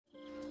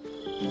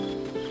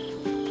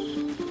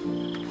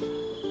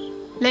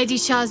Lady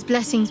Shah's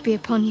blessings be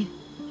upon you.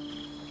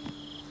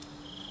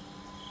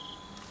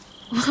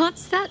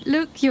 What's that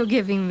look you're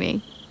giving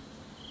me?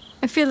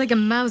 I feel like a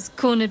mouse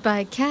cornered by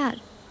a cat.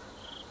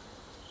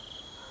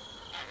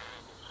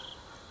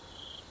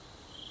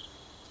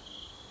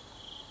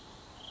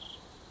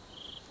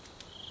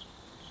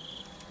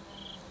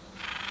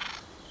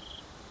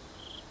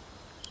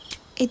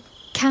 It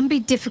can be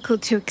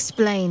difficult to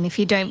explain if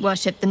you don't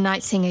worship the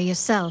Night Singer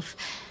yourself,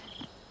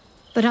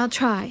 but I'll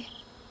try.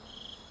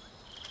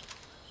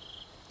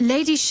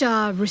 Lady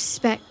Shah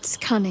respects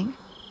cunning,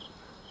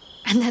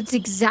 and that's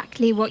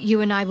exactly what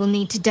you and I will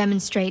need to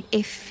demonstrate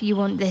if you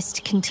want this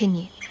to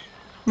continue.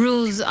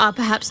 Rules are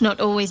perhaps not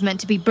always meant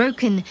to be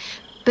broken,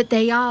 but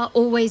they are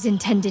always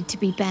intended to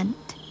be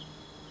bent.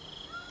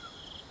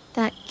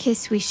 That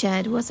kiss we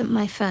shared wasn't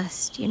my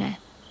first, you know.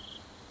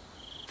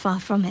 Far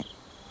from it.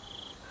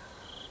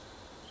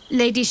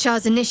 Lady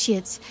Shah's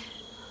initiates,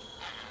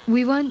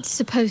 we weren't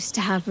supposed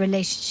to have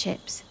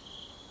relationships.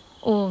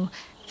 Or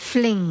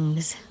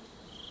flings.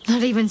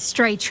 Not even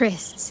stray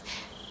trysts.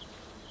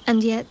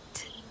 And yet,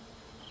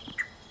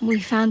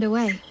 we found a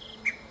way.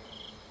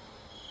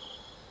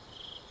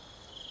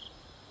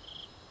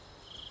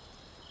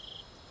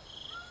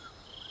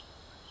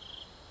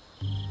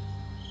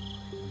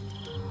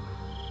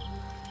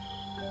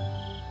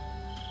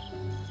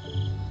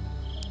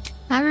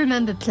 I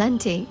remember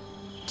plenty,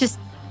 just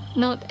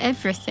not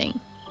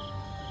everything.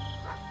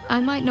 I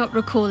might not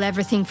recall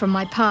everything from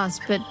my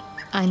past, but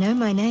I know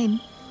my name.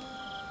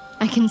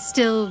 I can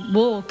still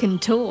walk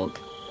and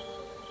talk.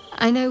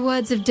 I know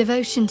words of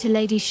devotion to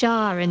Lady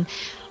Shah and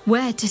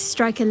where to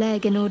strike a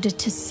leg in order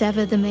to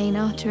sever the main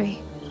artery.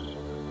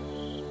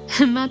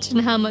 Imagine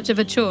how much of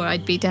a chore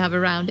I'd be to have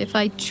around if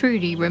I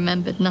truly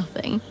remembered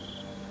nothing.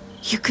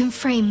 You can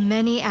frame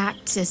many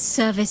acts as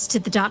service to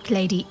the Dark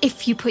Lady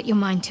if you put your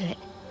mind to it.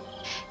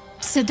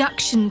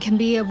 Seduction can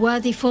be a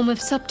worthy form of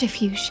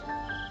subterfuge.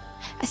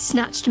 A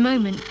snatched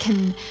moment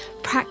can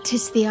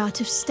practice the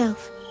art of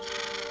stealth.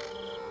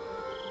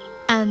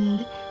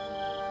 And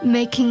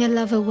making a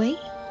lover wait?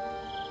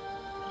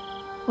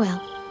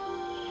 Well,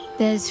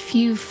 there's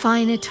few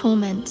finer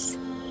torments,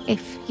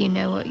 if you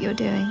know what you're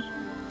doing.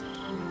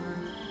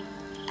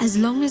 As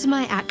long as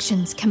my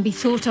actions can be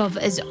thought of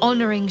as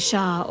honoring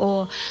Shah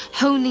or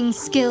honing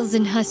skills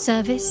in her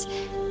service,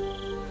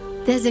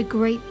 there's a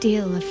great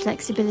deal of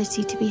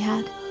flexibility to be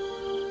had.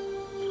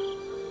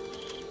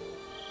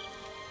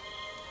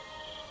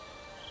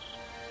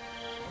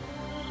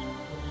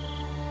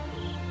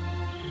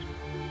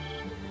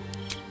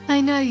 I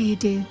know you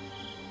do.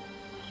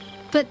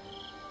 But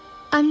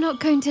I'm not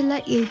going to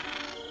let you.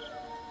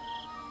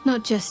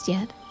 Not just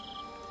yet.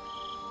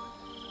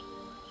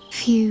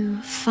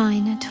 Few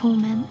finer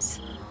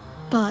torments.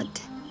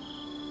 But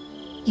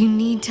you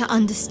need to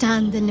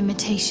understand the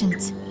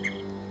limitations.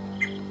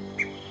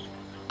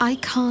 I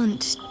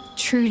can't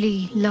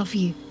truly love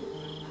you.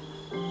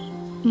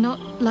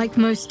 Not like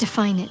most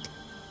define it.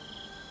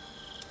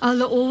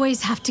 I'll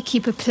always have to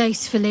keep a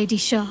place for Lady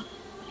Shah.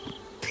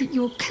 But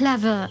you're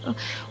clever,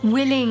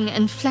 willing,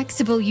 and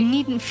flexible. You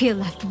needn't feel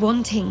left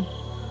wanting.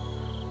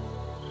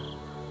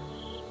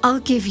 I'll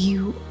give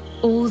you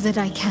all that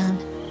I can.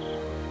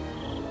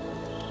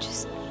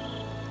 Just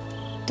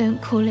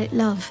don't call it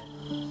love.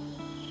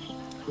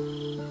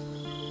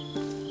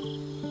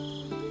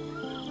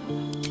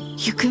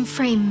 You can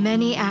frame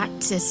many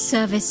acts as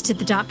service to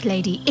the Dark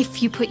Lady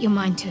if you put your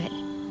mind to it.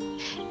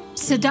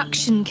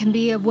 Seduction can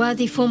be a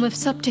worthy form of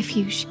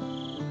subterfuge.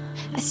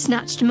 A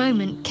snatched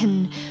moment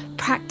can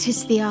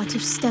practice the art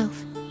of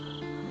stealth.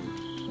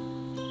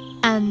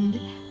 And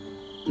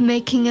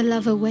making a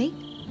lover wait?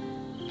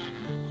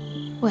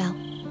 Well,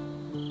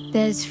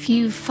 there's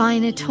few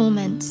finer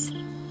torments,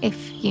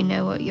 if you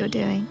know what you're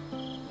doing.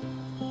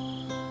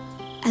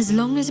 As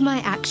long as my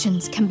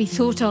actions can be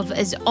thought of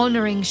as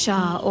honoring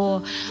Shah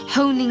or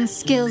honing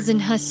skills in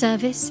her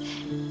service,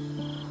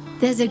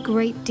 there's a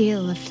great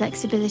deal of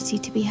flexibility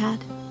to be had.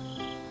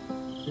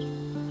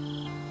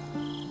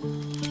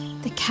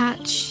 The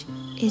catch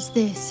is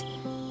this.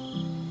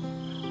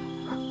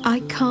 I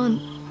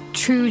can't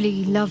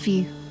truly love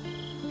you.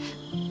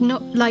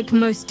 Not like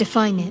most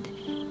define it.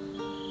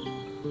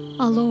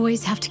 I'll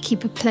always have to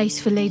keep a place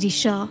for Lady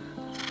Shah.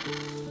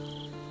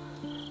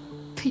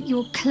 But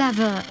you're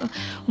clever,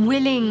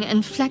 willing,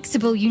 and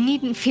flexible. You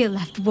needn't feel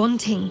left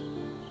wanting.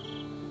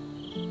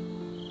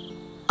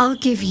 I'll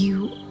give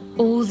you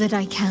all that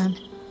I can.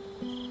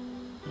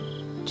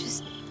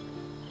 Just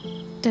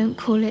don't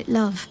call it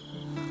love.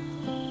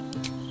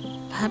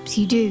 Perhaps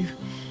you do.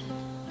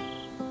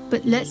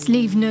 But let's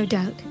leave no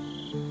doubt.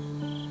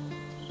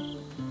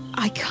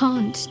 I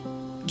can't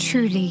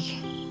truly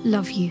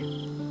love you.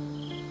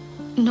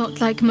 Not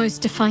like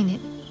most define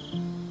it.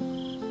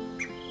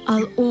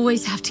 I'll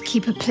always have to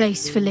keep a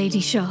place for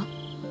Lady Shah.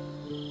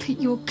 But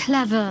you're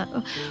clever,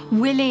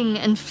 willing,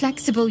 and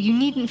flexible. You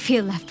needn't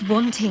feel left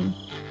wanting.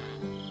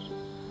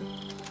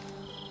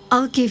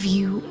 I'll give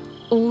you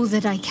all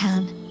that I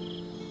can.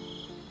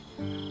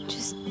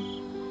 Just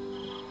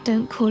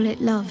don't call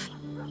it love.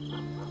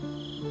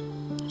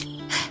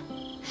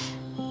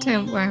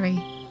 Don't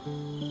worry.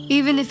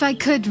 Even if I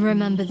could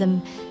remember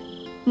them,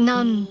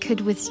 none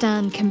could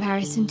withstand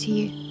comparison to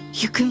you.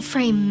 You can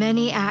frame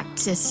many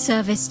acts as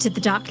service to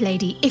the Dark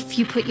Lady if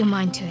you put your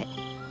mind to it.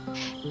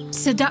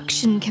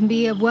 Seduction can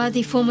be a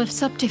worthy form of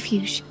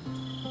subterfuge.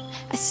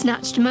 A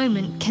snatched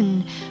moment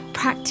can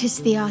practice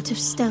the art of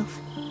stealth.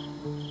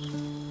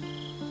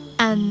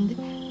 And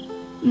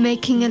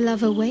making a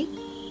lover wait?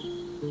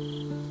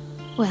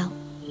 Well,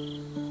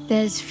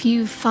 there's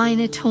few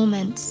finer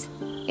torments,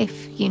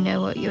 if you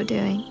know what you're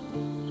doing.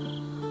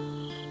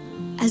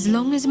 As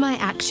long as my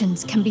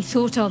actions can be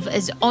thought of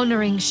as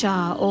honoring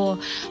Shah or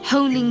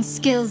honing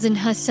skills in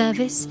her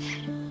service,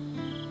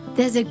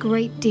 there's a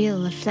great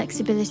deal of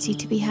flexibility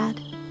to be had.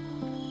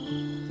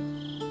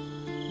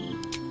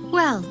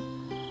 Well,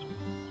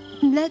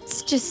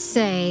 let's just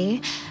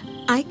say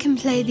I can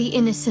play the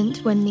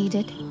innocent when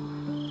needed,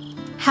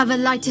 have a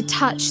lighter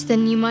touch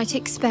than you might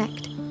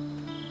expect,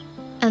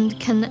 and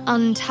can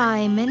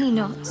untie many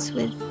knots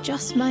with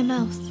just my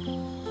mouth.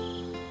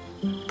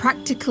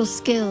 Practical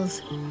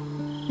skills,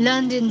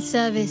 learned in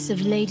service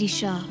of Lady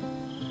Shah,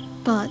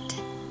 but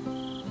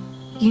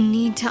you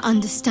need to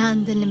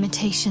understand the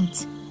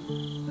limitations.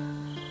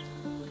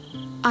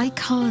 I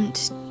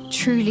can't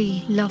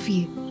truly love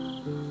you.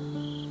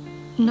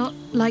 Not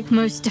like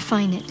most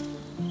define it.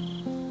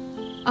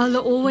 I'll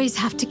always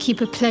have to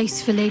keep a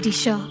place for Lady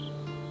Shah.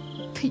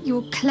 But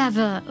you're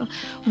clever,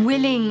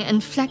 willing,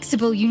 and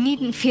flexible. You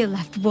needn't feel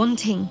left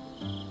wanting.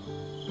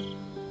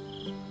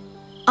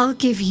 I'll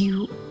give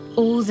you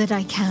all that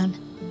I can.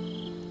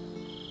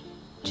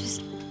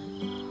 Just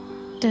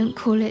don't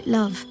call it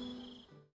love.